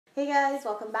Hey guys,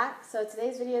 welcome back. So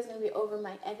today's video is going to be over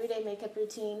my everyday makeup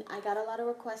routine. I got a lot of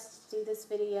requests to do this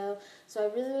video, so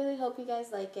I really hope you guys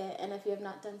like it. And if you have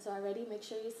not done so already, make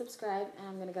sure you subscribe. And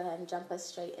I'm going to go ahead and jump us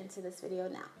straight into this video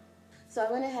now. So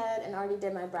I went ahead and already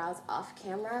did my brows off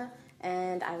camera,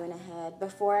 and I went ahead,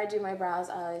 before I do my brows,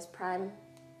 I always prep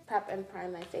and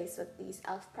prime my face with these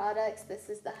e.l.f. products. This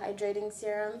is the hydrating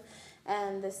serum,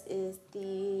 and this is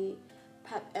the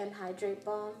Pep and Hydrate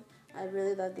Balm. I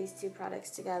really love these two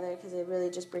products together because they really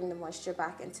just bring the moisture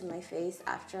back into my face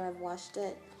after I've washed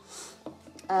it.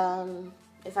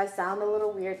 If I sound a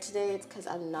little weird today, it's because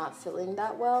I'm not feeling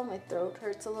that well. My throat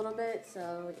hurts a little bit,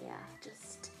 so yeah,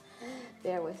 just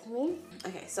bear with me.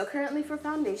 Okay, so currently for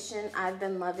foundation, I've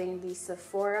been loving the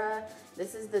Sephora.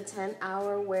 This is the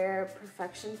 10-Hour Wear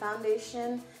Perfection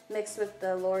Foundation mixed with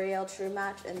the L'Oreal True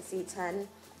Match and C10.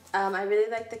 I really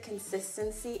like the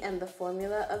consistency and the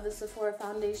formula of the Sephora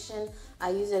foundation.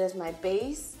 I use it as my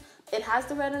base. It has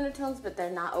the red undertones, but they're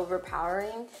not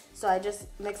overpowering. So I just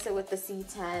mix it with the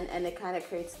C10 and it kind of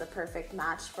creates the perfect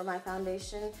match for my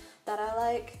foundation that I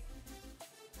like.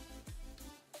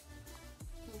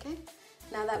 Okay,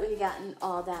 now that we've gotten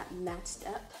all that matched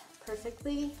up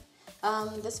perfectly,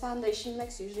 this foundation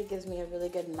mix usually gives me a really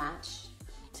good match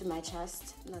to my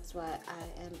chest, and that's why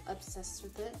I am obsessed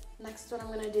with it. Next, what I'm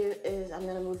gonna do is I'm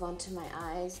gonna move on to my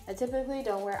eyes. I typically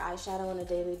don't wear eyeshadow on a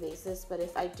daily basis, but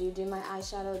if I do my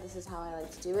eyeshadow, this is how I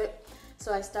like to do it.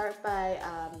 So I start by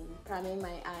priming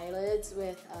my eyelids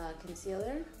with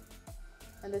concealer,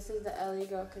 and this is the LA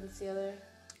Girl Concealer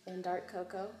in Dark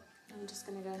Cocoa. I'm just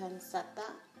gonna go ahead and set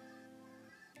that.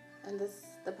 And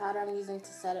the powder I'm using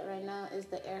to set it right now is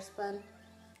the Airspun,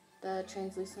 the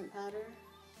translucent powder.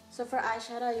 So for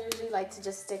eyeshadow, I usually like to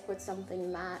just stick with something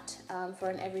matte for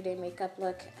an everyday makeup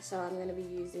look. So I'm going to be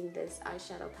using this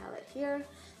eyeshadow palette here,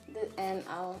 and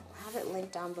I'll have it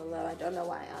linked down below. I don't know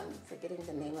why I'm forgetting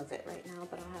the name of it right now,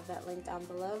 but I'll have that linked down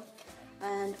below.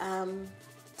 And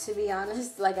to be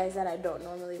honest, like I said, I don't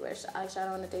normally wear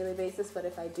eyeshadow on a daily basis, but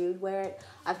if I do wear it,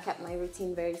 I've kept my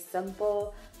routine very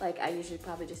simple. Like I usually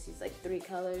probably just use like 3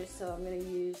 colors. So I'm going to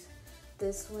use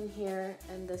this one here,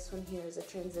 and this one here is a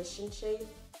transition shade.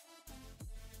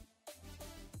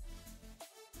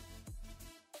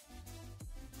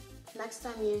 Next,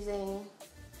 I'm using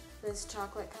this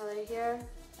chocolate color here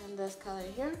and this color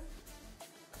here,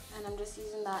 and I'm just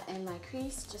using that in my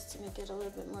crease just to make it a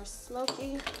little bit more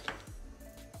smoky.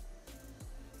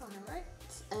 Alright,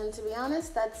 and to be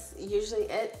honest, that's usually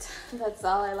it. That's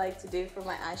all I like to do for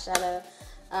my eyeshadow.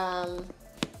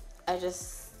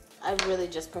 I really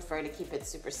just prefer to keep it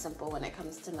super simple when it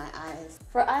comes to my eyes.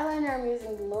 For eyeliner, I'm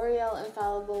using the L'Oreal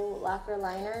Infallible Lacquer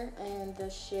Liner in the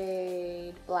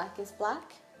shade Blackest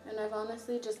Black. And I've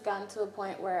honestly just gotten to a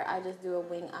point where I just do a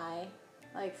wing eye,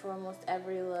 like for almost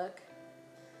every look.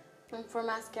 And for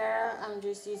mascara, I'm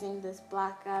just using this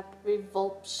BlackUp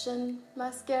Revulsion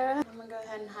Mascara. I'm gonna go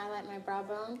ahead and highlight my brow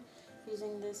bone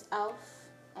using this e.l.f.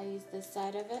 I use this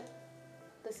side of it.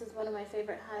 This is one of my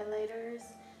favorite highlighters.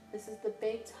 This is the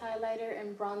Baked Highlighter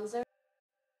and Bronzer.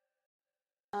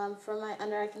 For my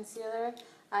under eye concealer,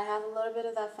 I have a little bit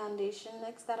of that foundation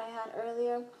mix that I had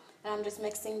earlier. And I'm just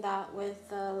mixing that with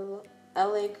the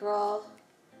LA Girl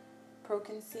Pro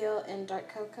Conceal in Dark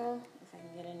Cocoa. If I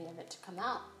can get any of it to come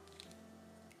out.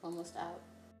 Almost out.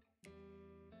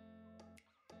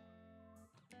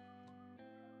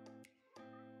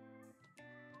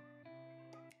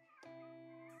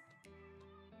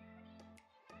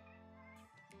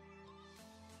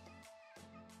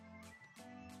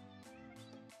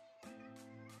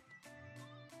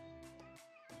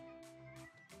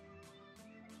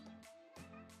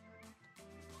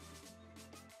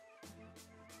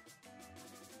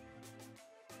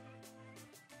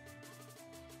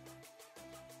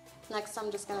 Next,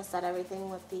 I'm just going to set everything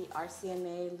with the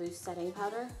RCMA Loose Setting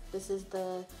Powder. This is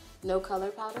the No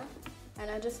Color Powder.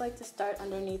 And I just like to start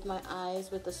underneath my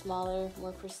eyes with a smaller,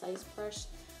 more precise brush.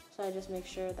 So I just make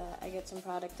sure that I get some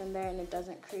product in there and it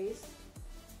doesn't crease.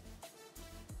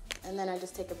 And then I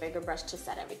just take a bigger brush to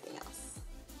set everything else.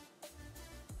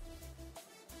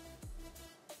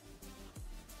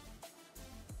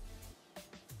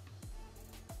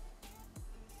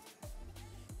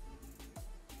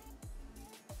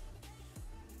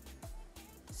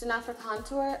 So now for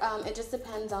contour, it just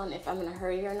depends on if I'm in a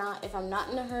hurry or not. If I'm not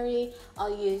in a hurry,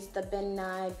 I'll use the Ben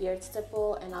Nye Beard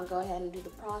Stipple and I'll go ahead and do the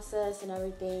process and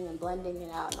everything and blending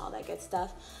it out and all that good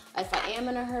stuff. If I am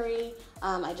in a hurry,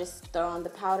 I just throw on the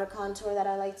powder contour that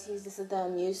I like to use. This is the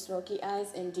Amuse Smoky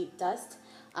Eyes in Deep Dust.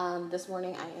 This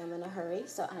morning I am in a hurry,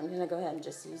 so I'm gonna go ahead and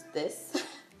just use this.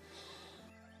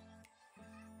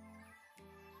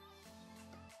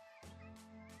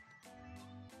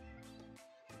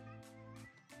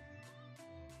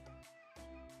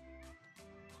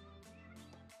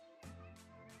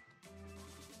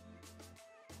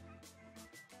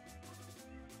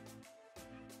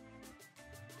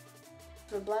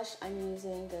 For blush, I'm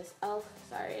using this e.l.f.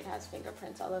 Sorry, it has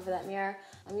fingerprints all over that mirror.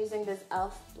 I'm using this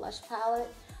e.l.f. blush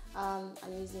palette. I'm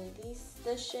using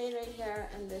this shade right here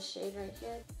and this shade right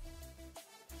here.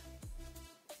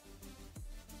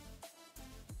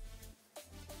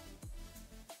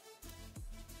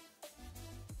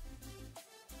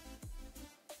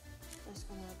 Just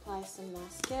gonna apply some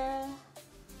mascara.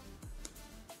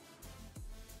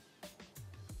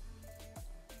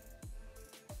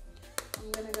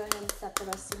 I'm gonna go ahead and set the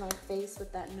rest of my face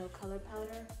with that no color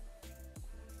powder.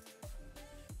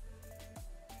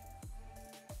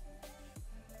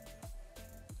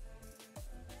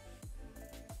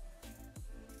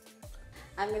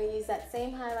 I'm going to use that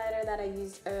same highlighter that I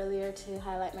used earlier to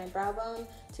highlight my brow bone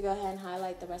to go ahead and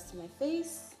highlight the rest of my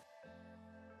face.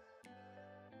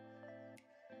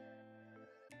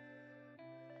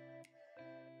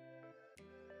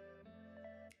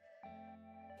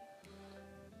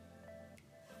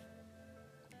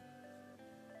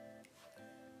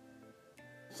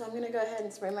 So I'm going to go ahead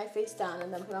and spray my face down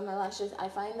and then put on my lashes. I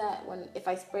find that if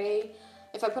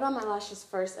I put on my lashes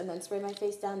first and then spray my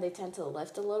face down, they tend to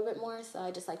lift a little bit more, so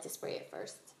I just like to spray it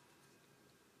first.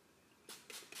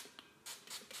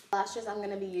 Lashes I'm going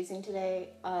to be using today,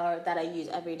 that I use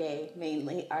every day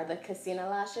mainly, are the Kasina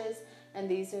lashes, and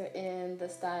these are in the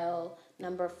style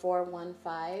number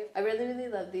 415. I really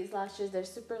love these lashes. They're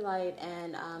super light,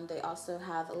 and they also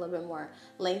have a little bit more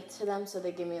length to them, so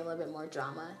they give me a little bit more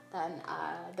drama than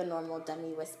the normal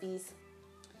demi wispies.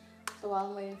 So while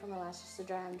I'm waiting for my lashes to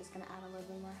dry, I'm just going to add a little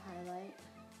bit more highlight.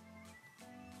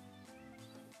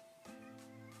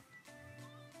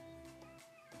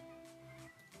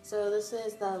 So this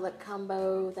is the lip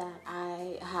combo that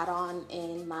I had on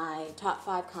in my top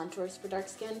 5 contours for dark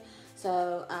skin.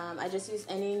 So I just used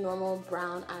any normal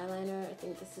brown eyeliner. I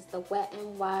think this is the Wet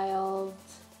n Wild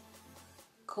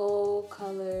Kohl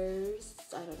Colors.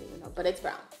 I don't even know, but it's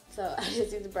brown. So I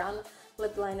just used a brown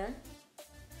lip liner.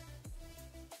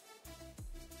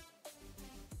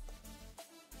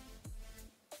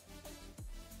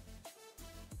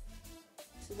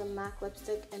 This is a MAC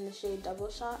lipstick in the shade Double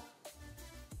Shot.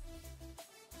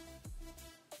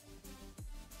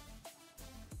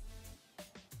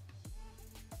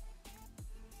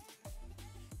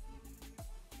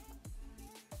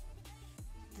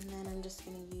 And then I'm just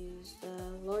going to use the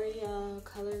L'Oreal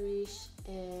Color Riche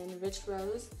in Rich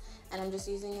Rose, and I'm just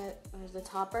using it as a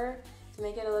topper to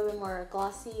make it a little bit more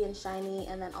glossy and shiny,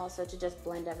 and then also to just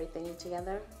blend everything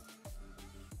together.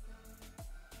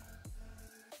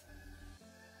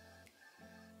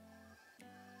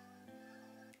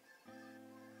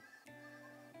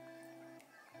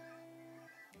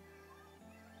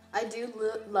 I do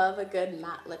love a good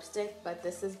matte lipstick, but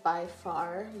this is by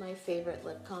far my favorite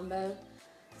lip combo.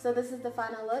 So this is the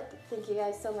final look. Thank you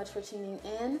guys so much for tuning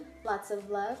in. Lots of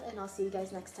love, and I'll see you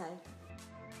guys next time.